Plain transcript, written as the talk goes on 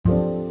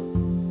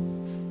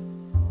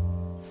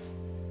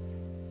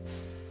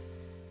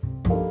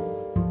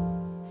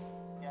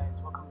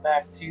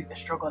welcome back to the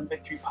Struggle and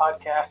Victory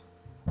podcast.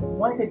 I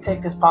wanted to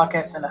take this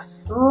podcast in a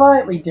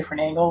slightly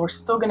different angle. We're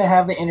still going to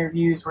have the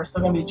interviews. We're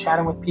still going to be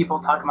chatting with people,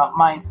 talking about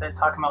mindset,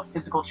 talking about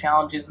physical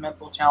challenges,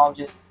 mental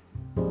challenges.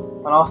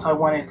 But also I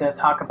wanted to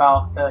talk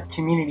about the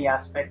community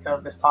aspect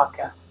of this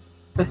podcast.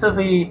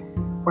 Specifically,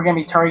 we're going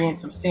to be targeting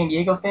some San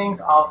Diego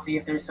things. I'll see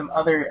if there's some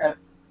other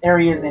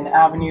areas and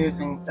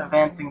avenues and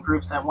events and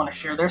groups that want to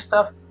share their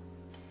stuff.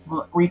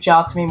 Reach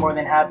out to me. More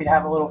than happy to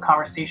have a little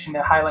conversation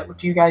to highlight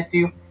what you guys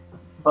do.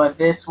 But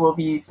this will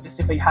be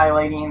specifically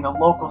highlighting the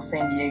local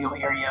San Diego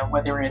area,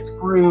 whether it's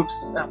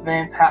groups,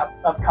 events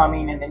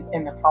upcoming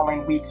in the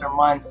following weeks or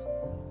months.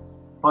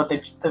 But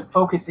the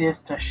focus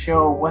is to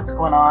show what's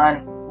going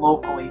on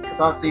locally, because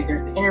obviously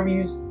there's the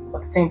interviews, but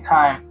at the same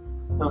time,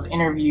 those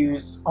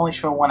interviews only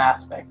show one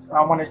aspect. And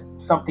I wanted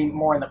something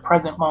more in the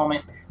present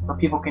moment where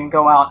people can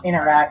go out,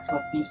 interact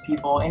with these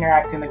people,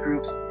 interact in the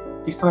groups,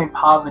 do something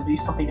positive, do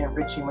something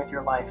enriching with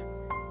your life.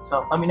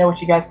 So let me know what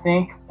you guys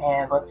think,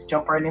 and let's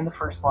jump right in the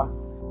first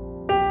one.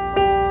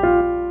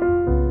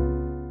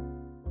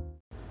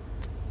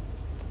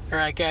 All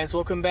right, guys,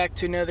 welcome back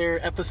to another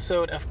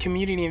episode of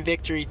Community and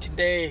Victory.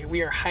 Today,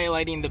 we are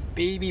highlighting the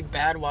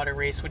BabyBadwater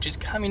race, which is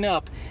coming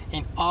up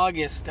in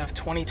August of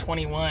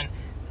 2021.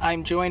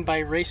 I'm joined by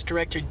race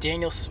director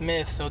Daniel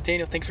Smith. So,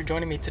 Daniel, thanks for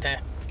joining me today.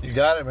 You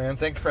got it, man.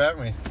 Thanks for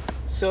having me.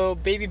 So,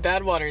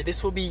 BabyBadwater,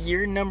 this will be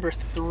year number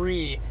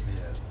 3.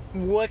 Yes.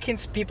 What can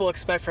people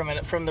expect from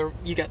it?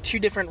 You got 2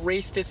 different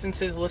race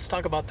distances. Let's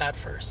talk about that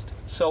first.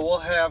 So we'll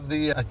have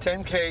a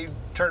 10K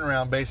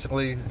turnaround,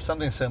 basically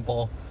something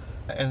simple,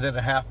 and then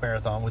a half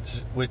marathon,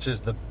 which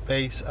is the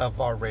base of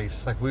our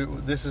race.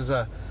 This is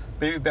a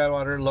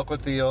BabyBadwater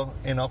Locotillo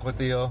in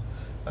Ocotillo,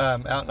 out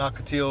in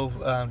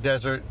Ocotillo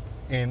Desert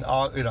in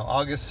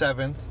August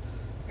 7th,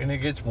 and it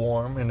gets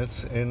warm and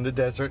it's in the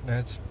desert, and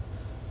it's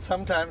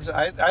sometimes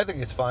I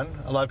think it's fun.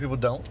 A lot of people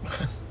don't,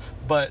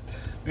 but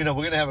we're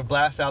gonna have a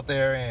blast out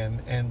there,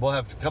 and we'll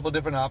have a couple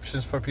different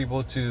options for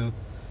people to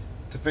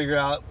figure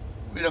out.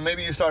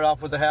 Maybe you start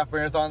off with a half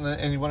marathon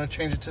and you want to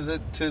change it to the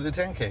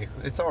 10K.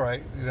 It's all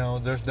right.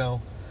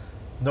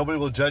 Nobody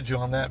will judge you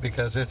on that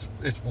because it's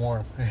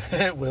warm.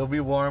 It will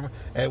be warm.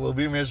 It will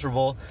be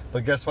miserable.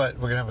 But guess what?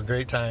 We're gonna have a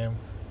great time.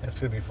 It's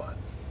gonna be fun.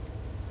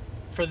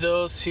 For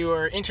those who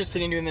are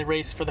interested in doing the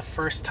race for the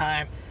first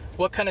time,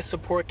 what kind of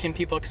support can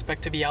people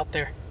expect to be out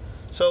there?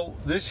 So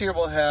this year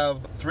we'll have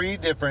 3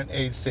 different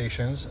aid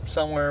stations.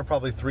 Somewhere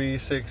probably 3,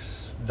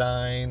 6,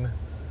 9.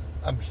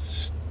 I'm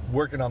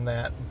working on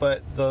that,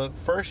 but the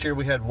first year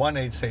we had 1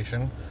 aid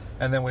station,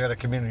 and then we had a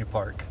community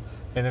park.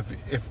 And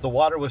if the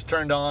water was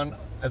turned on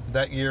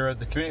that year at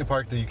the community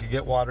park, then you could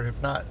get water.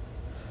 If not,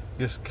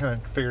 just kind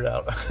of figure it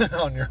out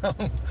on your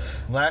own.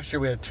 Last year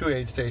we had 2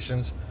 aid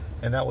stations,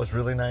 and that was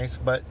really nice.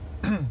 But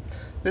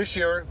this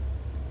year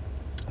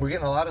we're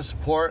getting a lot of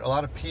support, a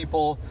lot of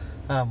people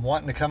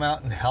wanting to come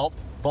out and help,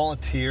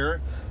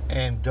 volunteer,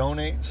 and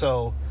donate.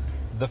 So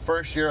the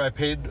first year I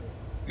paid,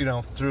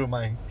 through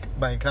my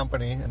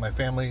company, and my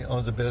family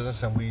owns a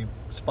business, and we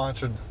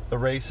sponsored the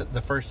race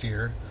the first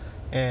year.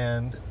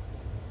 And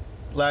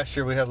last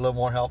year we had a little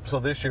more help. So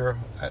this year,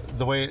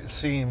 the way it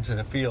seems and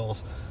it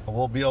feels,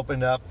 we'll be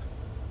opened up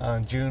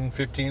on June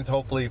 15th,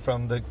 hopefully,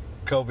 from the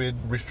COVID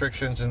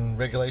restrictions and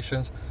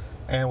regulations,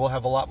 and we'll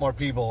have a lot more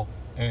people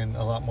and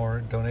a lot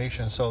more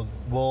donations. So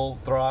we'll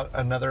throw out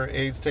another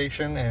aid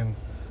station,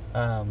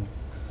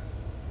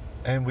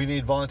 and we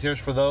need volunteers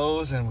for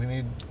those, and we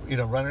need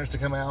runners to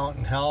come out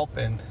and help,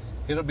 and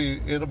it'll be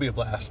a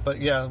blast.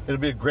 But yeah, it'll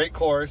be a great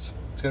course.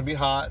 It's going to be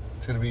hot,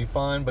 it's going to be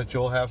fun, but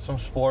you'll have some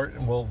sport,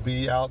 and we'll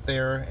be out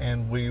there,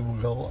 and we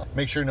will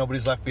make sure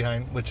nobody's left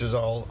behind, which is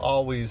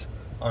always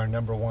our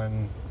number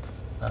one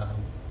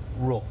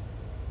rule.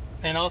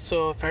 And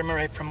also, if I remember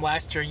right from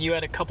last year, you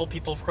had a couple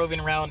people roving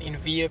around in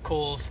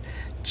vehicles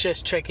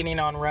just checking in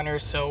on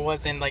runners. So it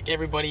wasn't like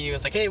everybody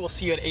was like, hey, we'll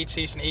see you at aid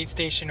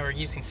station, or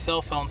using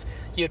cell phones.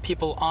 You had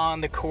people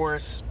on the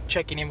course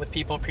checking in with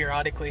people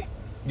periodically.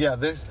 Yeah,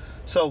 last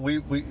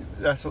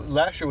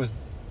year was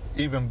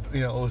even,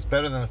 it was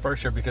better than the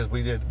first year, because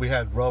we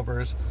had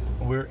rovers.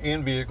 We're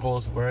in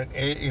vehicles, we're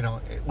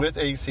with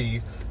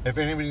AC. If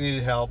anybody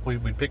needed help,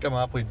 we'd pick them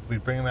up,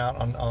 we'd bring them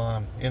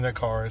out in their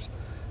cars.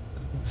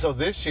 So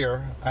this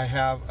year I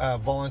have a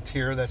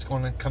volunteer that's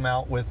going to come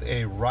out with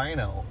a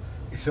rhino.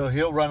 So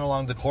he'll run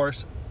along the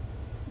course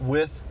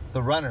with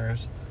the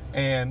runners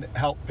and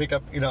help pick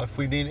up, if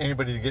we need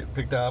anybody to get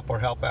picked up or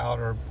help out,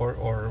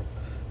 or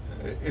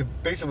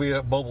basically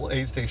a mobile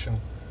aid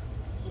station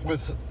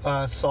with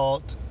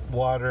salt,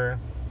 water,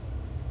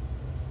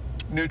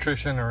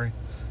 nutrition, or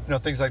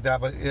things like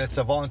that. But it's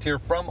a volunteer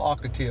from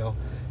Ocotillo,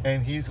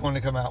 and he's going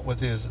to come out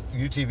with his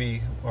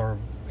UTV or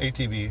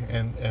ATV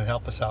and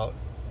help us out,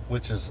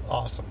 which is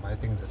awesome. I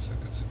think it's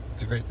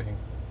a great thing.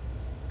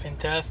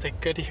 Fantastic.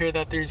 Good to hear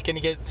that there's going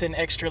to get an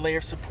extra layer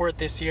of support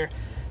this year.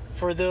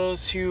 For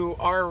those who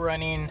are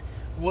running,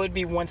 what would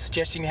be one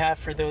suggestion you have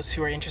for those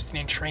who are interested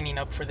in training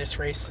up for this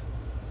race?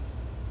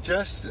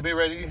 Just be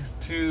ready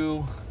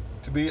to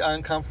be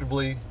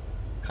uncomfortably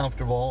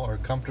comfortable or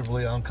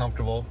comfortably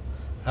uncomfortable.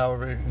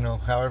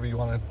 however you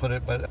want to put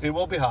it, but it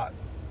will be hot.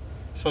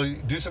 So you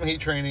do some heat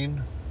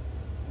training.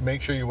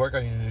 Make sure you work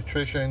on your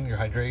nutrition, your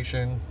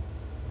hydration,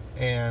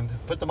 and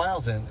put the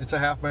miles in. It's a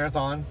half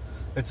marathon.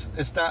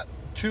 It's not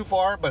too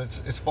far, but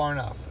it's far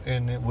enough,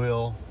 and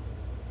it'll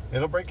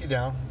break you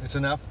down. It's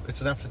enough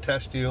to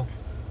test you.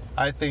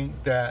 I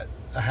think that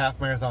a half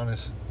marathon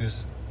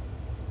is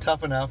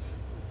tough enough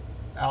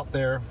out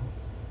there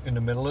in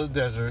the middle of the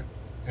desert,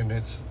 and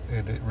it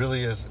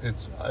really is.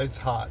 It's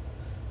hot.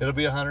 It'll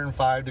be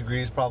 105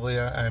 degrees probably,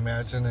 I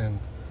imagine,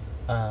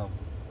 and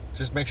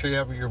just make sure you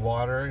have your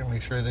water and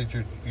make sure that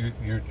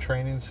your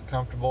training's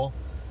comfortable,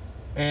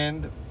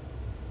 and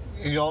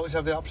you always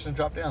have the option to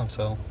drop down.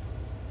 So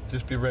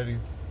just be ready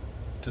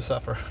to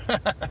suffer.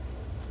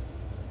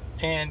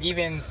 And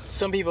even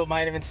some people might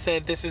have even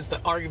said this is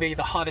arguably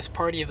the hottest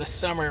party of the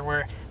summer,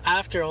 where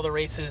after all the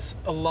races,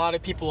 a lot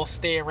of people will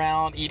stay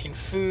around eating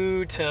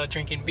food, to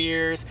drinking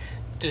beers,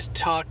 just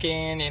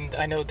talking. And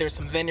I know there's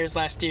some vendors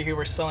last year who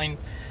were selling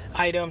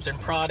items and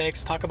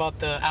products. Talk about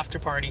the after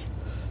party.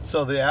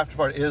 So the after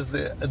party is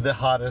the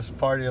hottest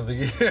party of the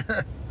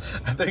year.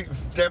 I think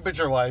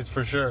temperature-wise,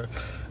 for sure.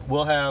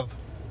 We'll have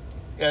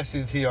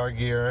SCTR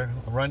gear.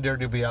 Run Dare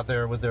to be out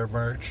there with their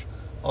merch.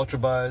 Ultra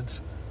Buds.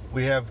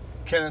 We have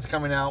Kenneth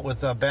coming out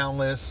with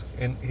Boundless,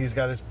 and he's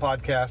got his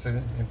podcast,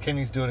 and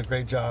Kenny's doing a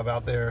great job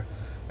out there.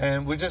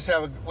 And we just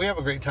have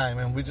a great time,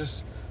 and we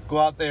just go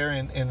out there,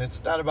 and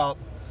it's not about,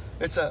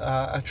 it's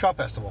a trail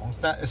festival.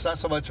 It's not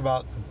so much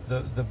about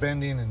the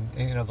bending,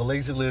 and the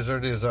Lazy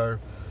Lizard is our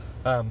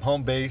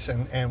home base,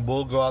 and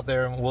we'll go out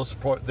there and we'll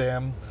support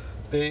them.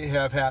 They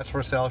have hats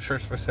for sale,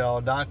 shirts for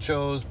sale,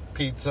 nachos,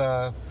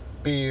 pizza,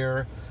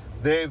 beer.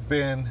 They've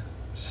been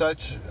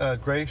such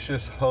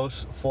gracious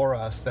hosts for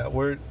us that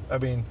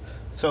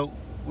so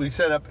we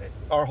set up,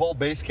 our whole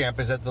base camp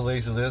is at the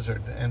Lazy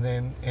Lizard, and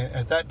then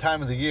at that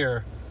time of the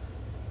year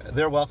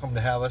they're welcome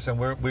to have us, and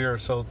we are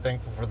so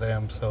thankful for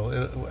them. So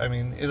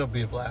it'll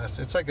be a blast.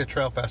 It's like a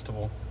trail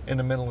festival in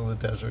the middle of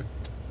the desert.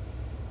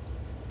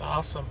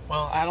 Awesome.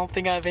 Well, I don't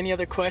think I have any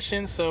other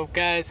questions. So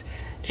guys,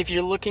 if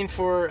you're looking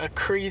for a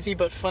crazy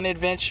but fun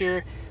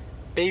adventure,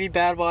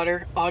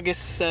 BabyBadwater,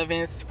 August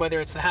 7th, whether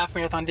it's the half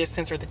marathon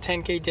distance or the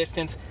 10K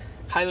distance,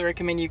 highly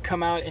recommend you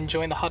come out and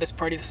join the hottest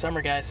party of the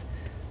summer, guys.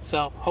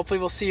 So hopefully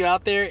we'll see you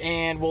out there,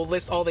 and we'll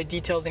list all the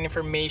details and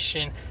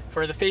information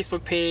for the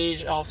Facebook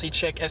page. Also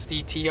check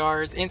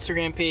SDTR's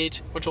Instagram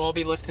page, which will all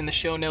be listed in the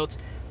show notes.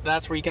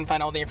 That's where you can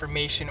find all the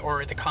information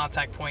or the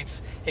contact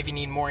points if you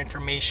need more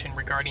information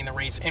regarding the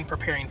race and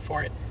preparing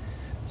for it.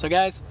 So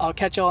guys, I'll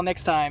catch you all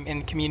next time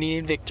in Community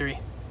and Victory.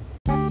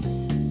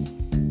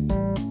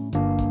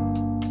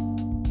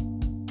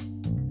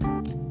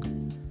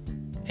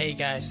 Hey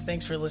guys,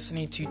 thanks for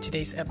listening to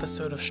today's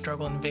episode of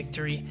Struggle and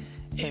Victory.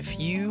 If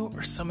you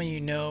or someone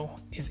you know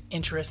is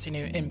interested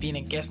in being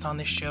a guest on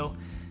this show,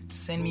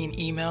 send me an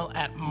email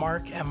at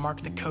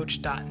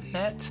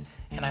mark@markthecoach.net,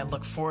 and I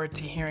look forward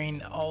to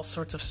hearing all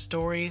sorts of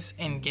stories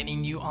and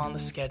getting you on the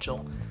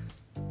schedule.